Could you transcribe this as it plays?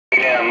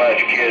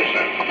much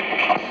kissing.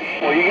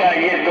 Well, you gotta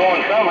get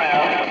going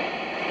somehow.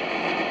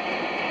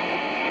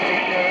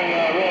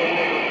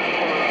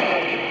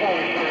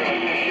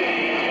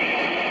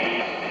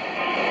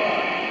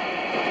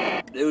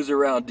 News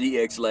around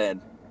DX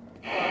land.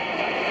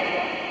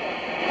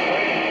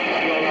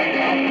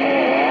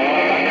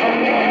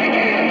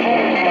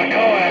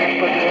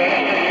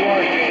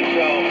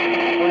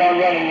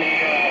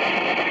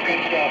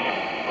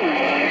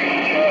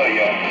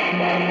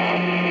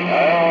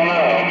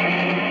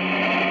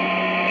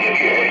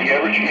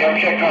 You ever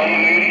check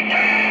continuity? On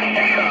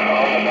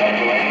the back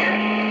of linear?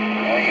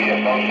 You get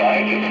both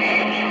sides, it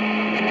seems.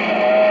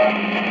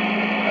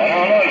 I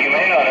don't know, you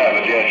may not have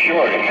a dead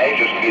short. It may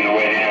just be the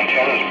way the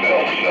antenna's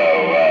built. So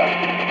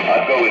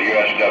I'd go with your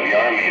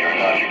SWR meter and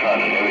not your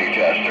continuity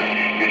tester.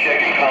 If you're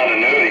checking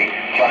continuity,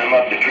 climb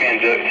up the tree and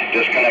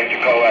disconnect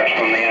the coax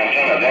from the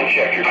antenna, then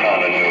check your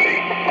continuity.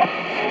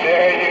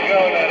 There you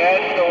go. Now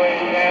that's the way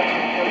it's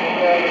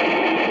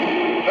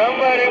happened.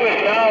 Somebody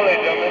with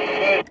knowledge of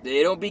it.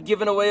 They don't be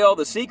giving away all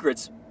the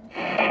secrets.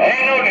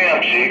 Ain't no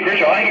damn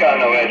secrets. I ain't got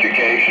no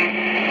education.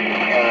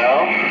 You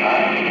know,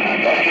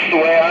 that's just the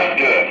way I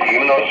do it,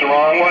 even though it's the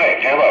wrong way.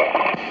 Hello.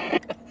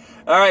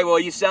 All right, well,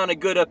 you sounded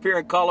good up here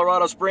in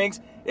Colorado Springs.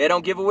 They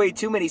don't give away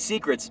too many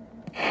secrets.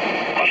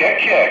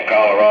 Check,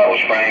 Colorado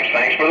Springs.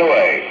 Thanks for the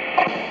wave.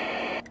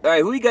 All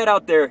right, who you got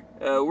out there?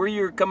 Where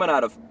you're coming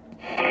out of?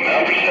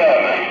 Number 7,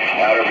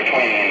 out of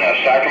between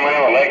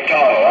Sacramento and Lake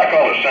Tahoe. I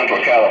call it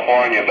Central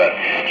California, but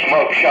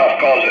Smoke Shop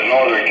calls it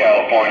Northern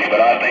California,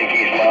 but I think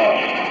he's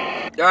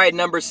lost. All right,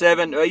 number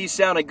 7. You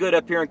sounded good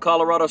up here in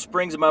Colorado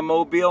Springs in my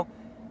mobile.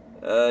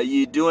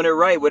 You doing it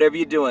right, whatever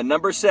you're doing.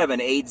 Number 7,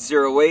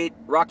 808,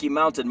 Rocky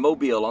Mountain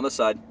Mobile on the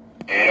side.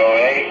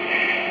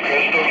 808,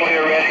 crystal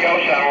clear radio,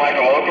 sound like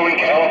a local in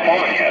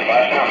California. If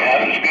I sound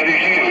half as good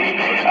as you,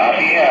 I'll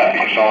be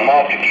happy. So I'm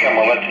off the key. I'm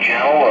going to let the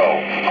channel roll.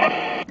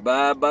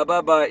 Bye.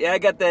 Yeah, I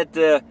got that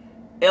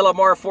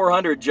LMR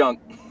 400 junk.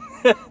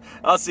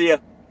 I'll see ya.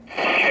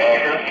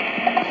 Checker.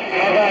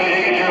 How about it,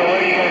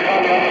 808? You gotta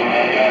call me on the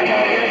mud dug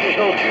out here. There's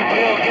no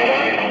 2-pill.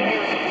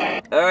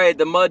 Get up. All right,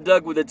 the Mud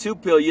Dug with a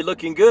 2-pill. You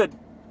looking good.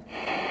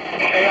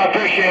 Hey, I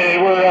appreciate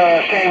it.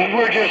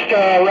 We're just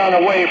around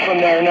the way from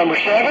there, number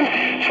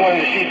 7. Just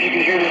wanted to see if you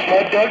could hear this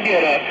Mud Dug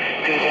get up,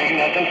 because ain't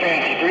nothing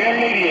fancy.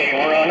 388.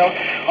 We're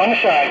on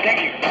the side.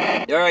 Thank you.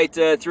 All right,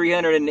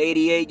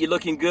 388. You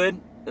looking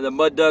good? The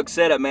Mud Dug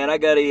setup, man. I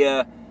got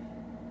a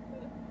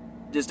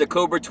just a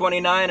Cobra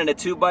 29 and a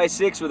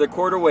 2x6 with a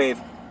quarter wave.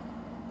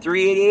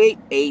 388,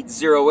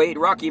 808,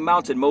 Rocky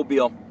Mountain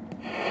Mobile.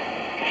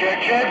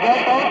 Check,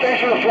 bump.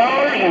 Thanks for the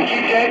flowers, and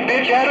keep that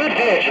bitch out of the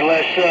ditch,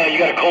 unless you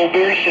got a cold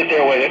beer to sit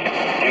there with it.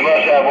 You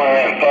must have one of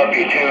them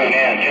puppy-tuned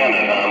antennas,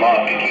 and I'm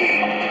off the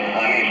key. I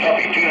mean,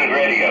 puppy-tuned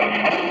radio.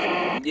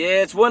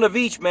 Yeah, it's one of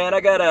each, man.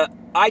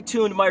 I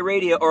tuned my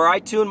radio, or I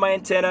tuned my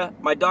antenna.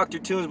 My doctor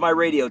tunes my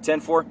radio.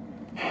 10-4.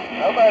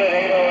 How about it,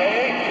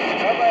 808?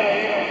 How about it,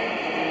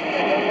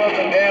 808? Up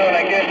and down.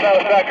 I guess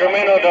South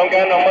Sacramento don't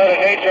got no Mother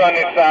Nature on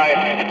this side.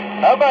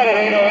 How about it,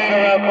 808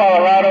 around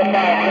Colorado? 5.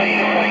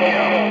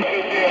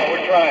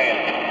 We're trying.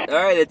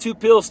 All right, the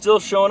 2-pill still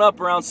showing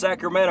up around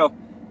Sacramento.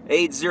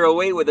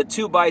 808 with a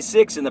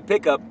 2x6 in the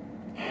pickup.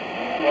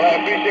 Well, I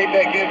appreciate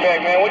that give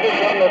back, man. We're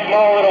just running a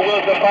small little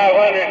Wilson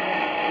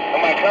 500 on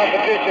my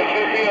competition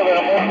 2-pill and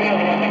I'm on field.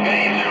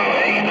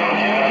 808.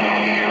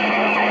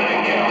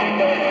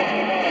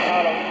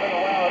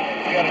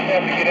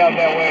 Have to get out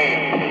that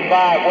way.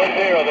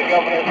 510, the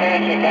governor's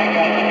mansion, back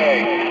out the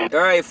way.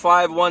 All right,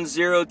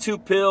 510,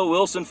 2-pill,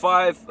 Wilson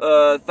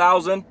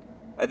 5000,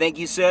 I think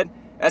you said.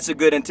 That's a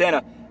good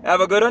antenna.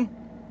 Have a good one.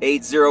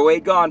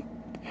 808 gone.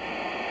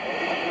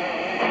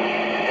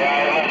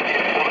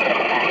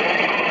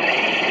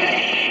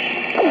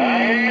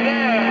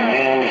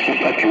 Man, let's see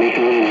if I can make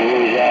a little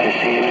noise out of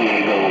San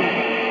Diego.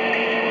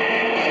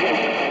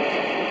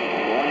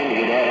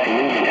 Good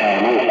afternoon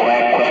time. Old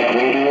Quack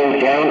Radio,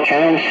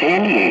 downtown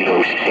San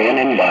Diego,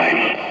 standing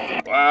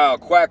by. Wow,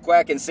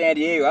 Quack in San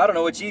Diego. I don't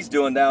know what she's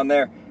doing down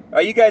there. All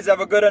right, you guys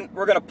have a good one.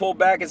 We're going to pull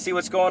back and see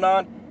what's going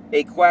on.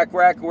 A Quack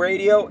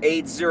Radio,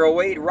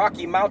 808,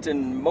 Rocky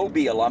Mountain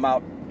Mobile. I'm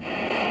out.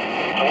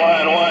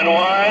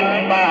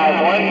 111,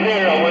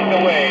 510 with the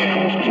wave.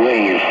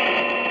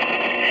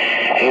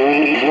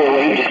 Hey,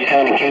 808 just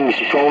kind of came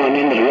strolling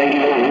into the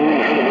radio room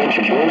and heard a bunch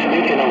of boys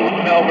making a...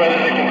 No, brother,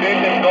 the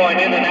condition's going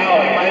in and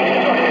out. It might be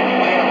starting to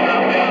play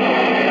around down.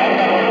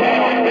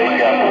 They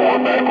got more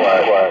back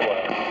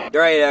Quack.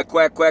 All right,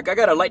 Quack. I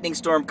got a lightning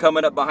storm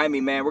coming up behind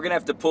me, man. We're going to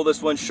have to pull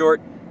this one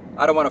short.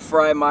 I don't want to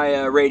fry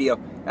my radio.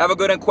 Have a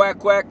good one,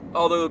 Quack.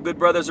 All the good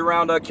brothers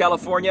around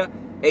California.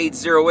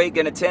 808,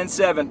 going to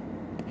 107.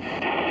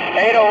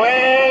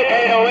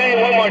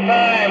 808, one more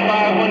time.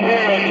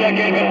 510, check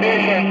in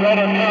conditions. Let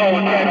us know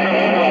what's happening.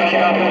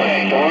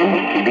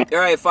 All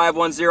right,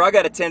 510. I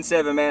got a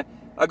 107, man.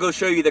 I'll go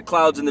show you the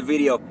clouds in the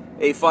video.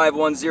 A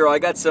 510. I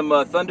got some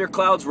thunder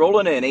clouds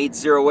rolling in.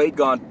 808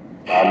 gone.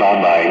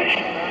 Bye.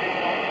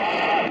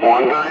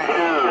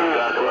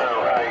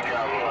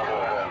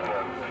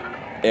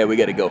 192. Yeah, we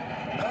got to go.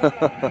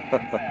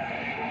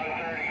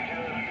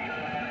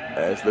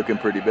 That's looking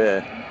pretty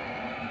bad.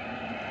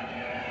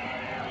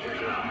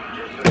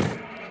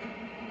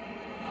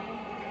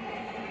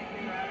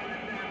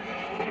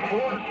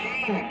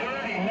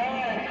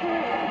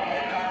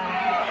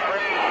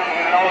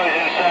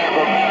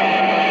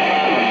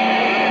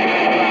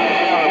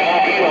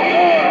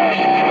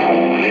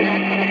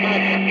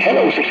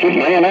 Hello, 6-foot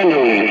man. I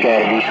know there's got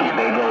to be some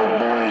big old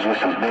boys with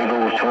some big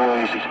old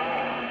toys.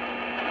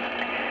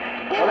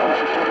 Hello,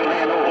 6-foot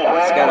man.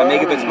 It's got to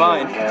make up its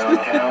mind.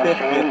 Downtown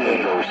San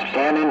Diego,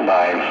 standing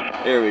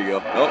by. There we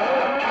go.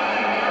 Oh.